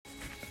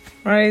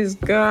Praise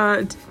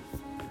God.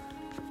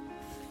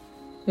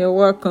 You're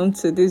welcome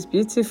to this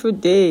beautiful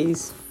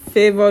day's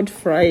favored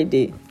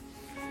Friday.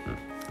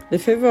 The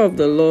favor of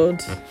the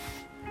Lord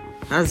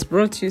has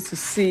brought you to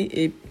see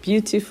a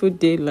beautiful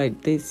day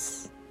like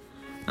this.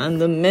 And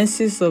the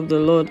mercies of the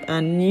Lord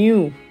are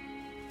new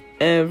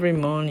every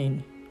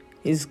morning.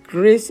 His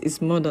grace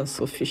is more than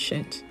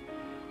sufficient.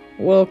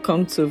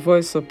 Welcome to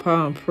Voice of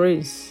Power and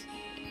Praise.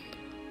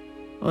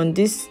 On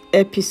this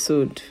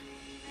episode,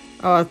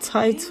 our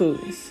title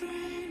is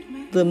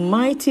The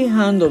Mighty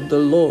Hand of the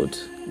Lord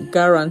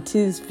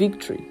Guarantees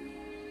Victory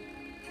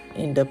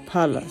in the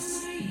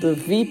Palace, the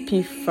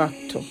VP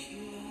Factor.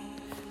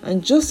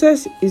 And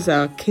Joseph is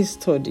our case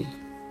study.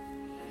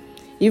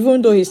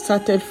 Even though he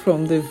started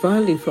from the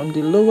valley, from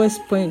the lowest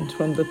point,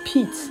 from the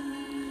pit,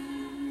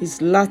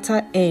 his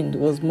latter end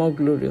was more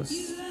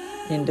glorious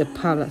in the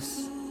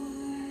palace.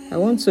 I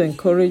want to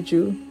encourage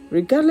you,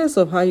 regardless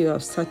of how you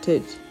have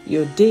started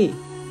your day,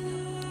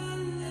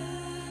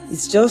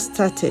 it's just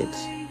started.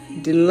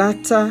 The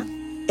latter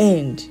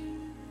end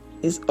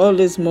is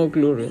always more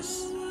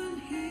glorious,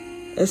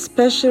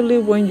 especially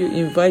when you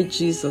invite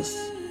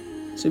Jesus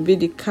to be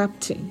the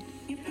captain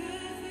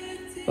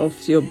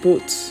of your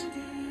boat.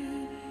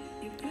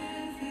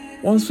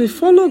 Once we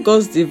follow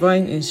God's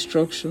divine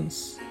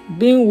instructions,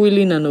 being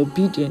willing and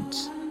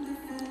obedient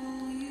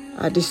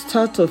at the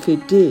start of a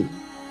day,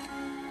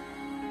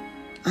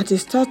 at the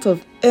start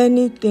of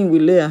anything we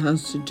lay our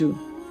hands to do,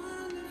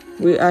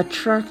 we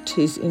attract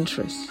His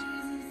interest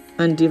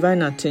and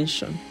divine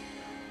attention.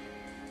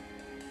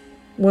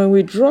 When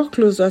we draw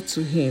closer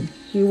to Him,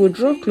 He will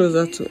draw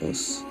closer to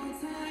us.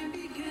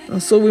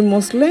 And so we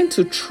must learn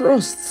to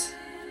trust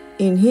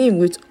in Him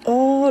with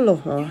all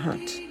of our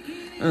heart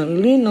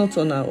and lean not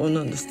on our own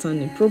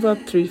understanding.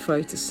 Proverbs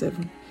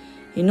 3:5-7.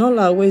 In all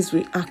our ways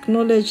we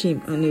acknowledge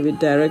Him and He will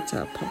direct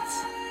our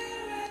paths.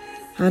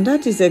 And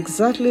that is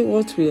exactly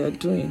what we are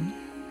doing,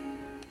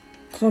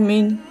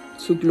 coming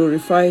to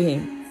glorify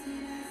Him.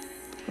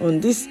 On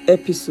this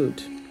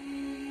episode,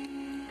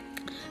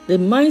 the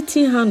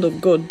mighty hand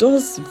of God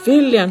does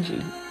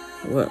valiantly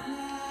well.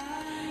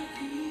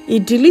 He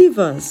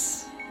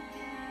delivers,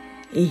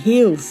 He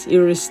heals, He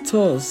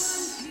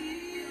restores,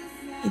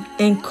 He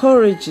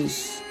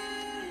encourages.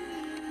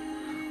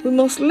 We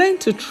must learn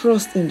to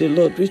trust in the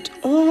Lord with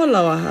all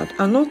our heart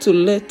and not to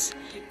let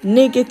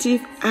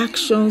negative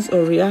actions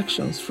or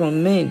reactions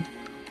from men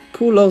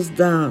pull us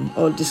down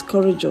or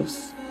discourage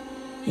us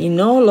in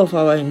all of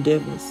our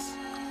endeavors.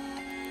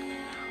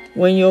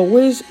 When your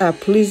ways are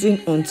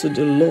pleasing unto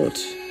the Lord,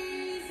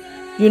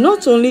 you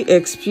not only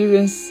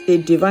experience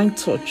a divine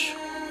touch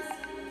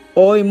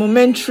or a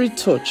momentary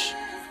touch,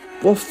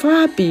 but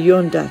far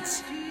beyond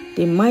that,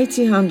 the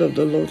mighty hand of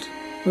the Lord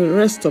will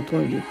rest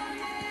upon you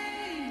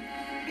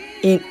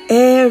in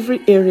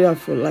every area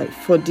of your life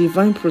for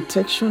divine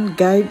protection,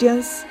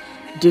 guidance,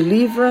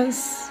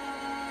 deliverance,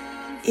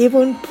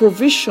 even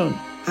provision,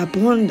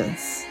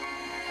 abundance,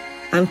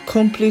 and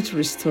complete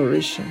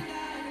restoration.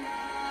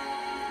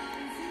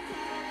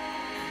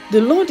 The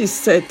Lord is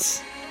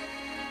set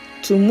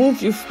to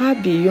move you far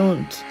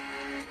beyond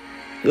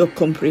your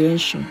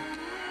comprehension.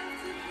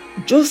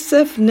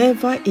 Joseph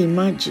never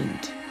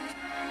imagined,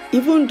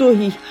 even though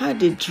he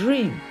had a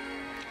dream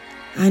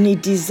and he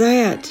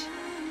desired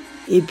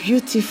a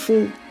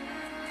beautiful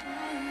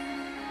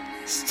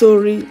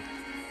story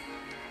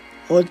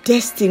or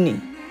destiny,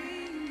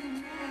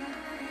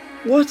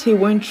 what he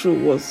went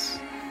through was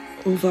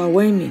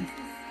overwhelming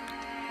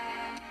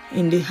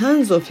in the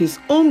hands of his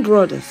own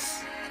brothers.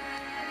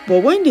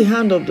 But when the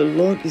hand of the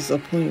Lord is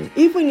upon you,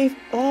 even if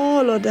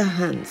all other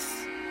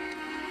hands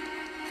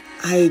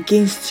are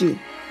against you,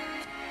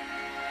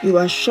 you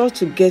are sure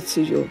to get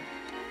to your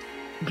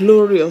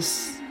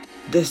glorious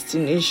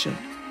destination.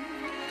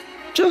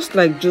 Just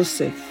like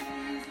Joseph,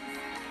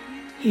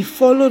 he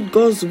followed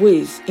God's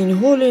ways in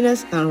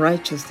holiness and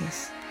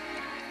righteousness,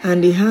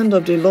 and the hand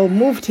of the Lord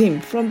moved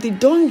him from the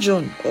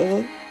dungeon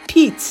or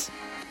pit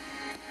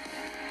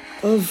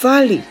or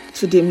valley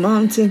to the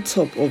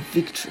mountaintop of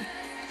victory.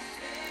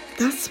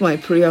 That's my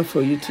prayer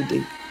for you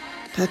today,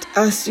 that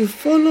as you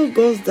follow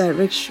God's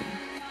direction,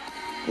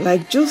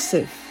 like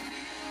Joseph,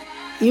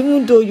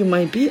 even though you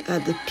might be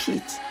at the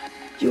pit,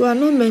 you are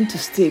not meant to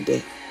stay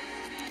there.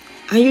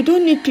 And you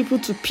don't need people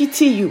to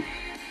pity you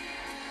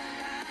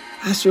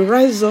as you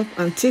rise up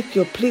and take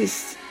your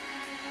place,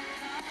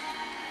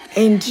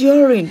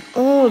 enduring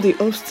all the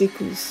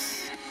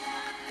obstacles.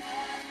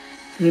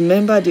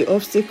 Remember, the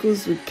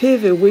obstacles will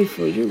pave a way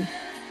for you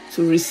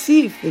to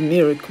receive a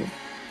miracle.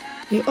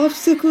 The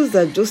obstacles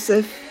that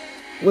Joseph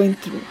went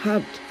through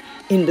had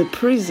in the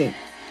prison.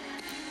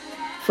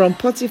 From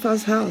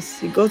Potiphar's house,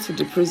 he got to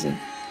the prison.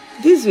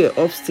 These were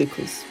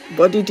obstacles,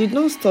 but they did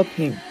not stop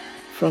him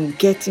from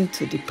getting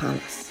to the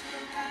palace.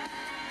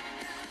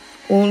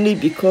 Only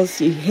because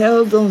he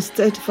held on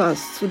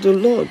steadfast to the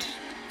Lord,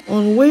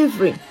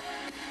 unwavering.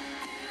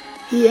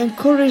 He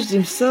encouraged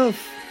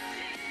himself,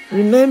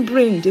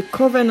 remembering the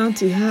covenant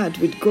he had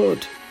with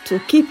God to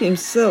keep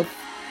himself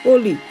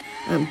holy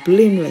and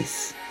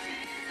blameless.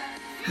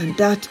 And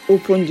that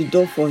opened the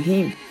door for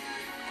him,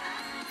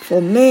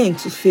 for men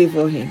to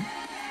favor him.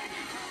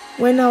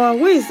 When our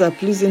ways are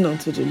pleasing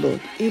unto the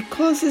Lord, it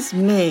causes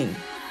men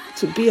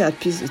to be at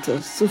peace with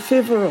us, to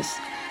favor us.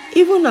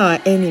 Even our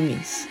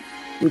enemies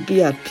will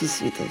be at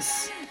peace with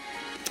us.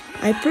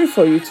 I pray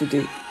for you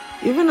today,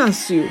 even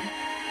as you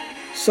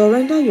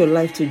surrender your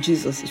life to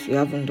Jesus, if you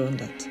haven't done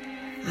that,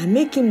 and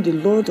make him the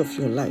Lord of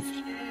your life,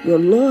 your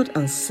Lord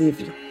and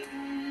Savior.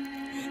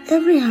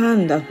 Every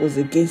hand that was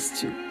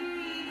against you,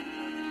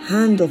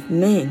 hand of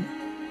men,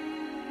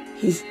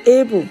 he's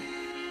able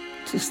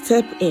to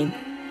step in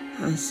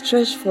and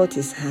stretch forth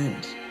his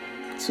hand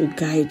to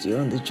guide you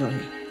on the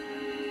journey.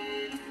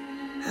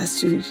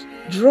 As you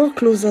draw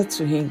closer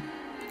to him,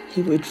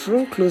 he will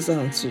draw closer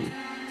unto you.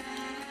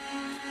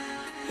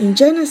 In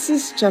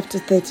Genesis chapter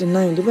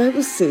 39, the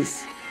Bible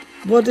says,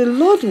 "But the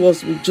Lord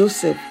was with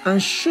Joseph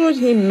and showed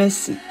him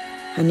mercy,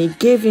 and he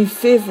gave him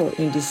favor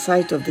in the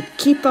sight of the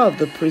keeper of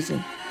the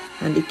prison.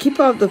 And the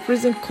keeper of the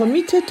prison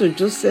committed to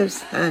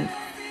Joseph's hand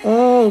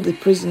all the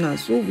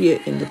prisoners who were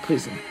in the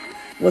prison.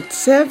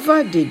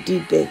 Whatever they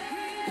did there,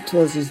 it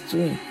was his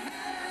doing."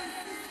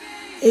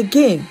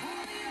 Again,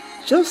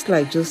 just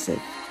like Joseph,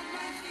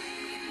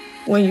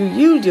 when you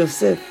yield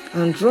yourself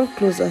and draw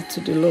closer to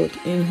the Lord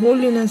in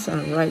holiness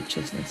and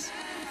righteousness,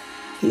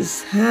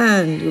 his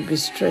hand will be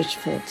stretched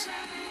forth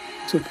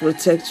to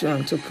protect you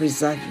and to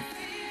preserve you,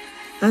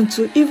 and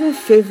to even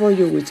favor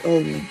you with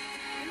all men.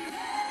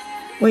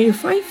 When you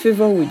find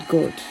favor with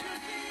God,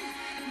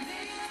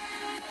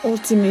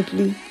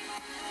 ultimately,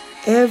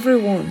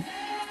 everyone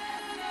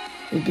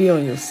will be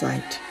on your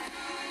side.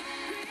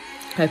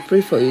 I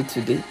pray for you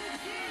today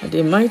that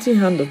the mighty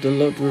hand of the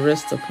Lord will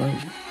rest upon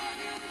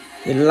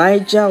you.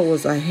 Elijah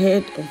was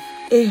ahead of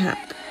Ahab,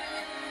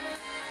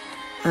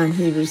 and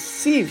he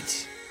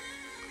received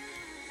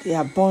the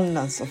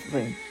abundance of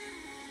rain.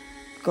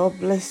 God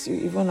bless you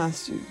even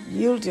as you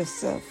yield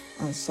yourself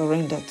and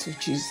surrender to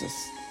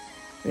Jesus.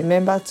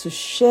 Remember to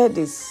share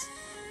this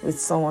with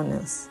someone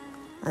else,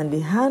 and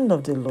the hand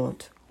of the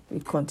Lord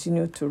will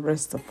continue to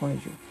rest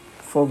upon you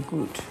for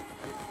good.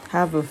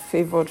 Have a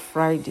favored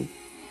Friday,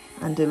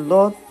 and the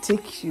Lord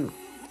take you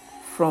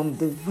from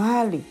the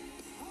valley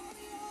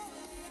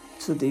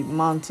to the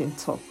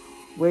mountaintop,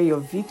 where your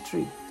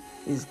victory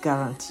is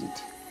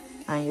guaranteed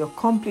and your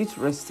complete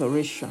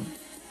restoration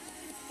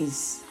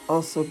is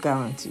also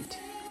guaranteed.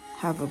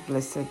 Have a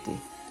blessed day.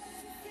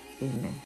 Amen.